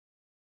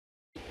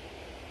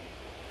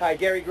Hi,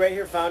 Gary Gray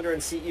here, founder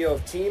and CEO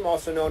of Team,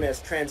 also known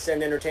as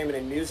Transcend Entertainment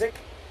and Music.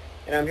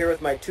 And I'm here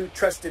with my two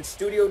trusted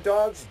studio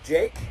dogs,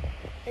 Jake.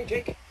 Hey,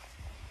 Jake.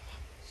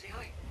 Say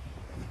hi.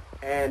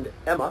 And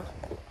Emma.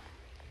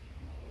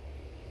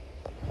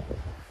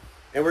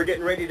 And we're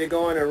getting ready to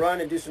go on a run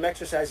and do some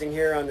exercising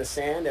here on the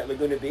sand at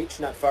Laguna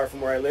Beach, not far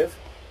from where I live.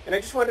 And I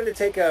just wanted to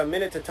take a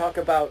minute to talk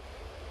about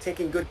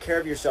taking good care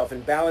of yourself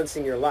and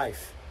balancing your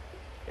life.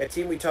 At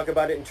Team, we talk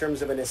about it in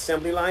terms of an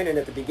assembly line, and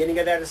at the beginning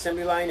of that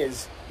assembly line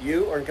is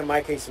you, or in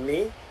my case,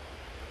 me,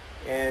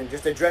 and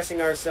just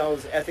addressing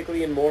ourselves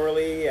ethically and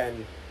morally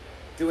and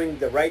doing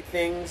the right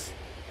things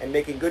and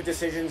making good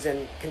decisions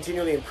and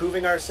continually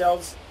improving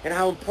ourselves, and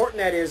how important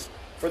that is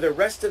for the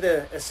rest of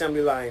the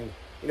assembly line,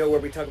 you know, where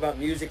we talk about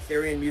music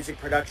theory and music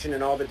production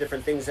and all the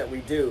different things that we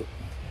do.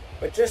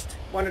 But just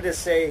wanted to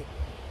say,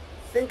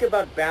 think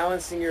about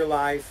balancing your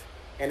life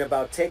and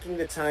about taking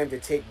the time to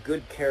take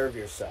good care of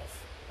yourself.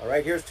 All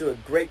right, here's to a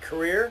great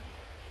career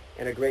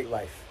and a great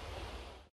life.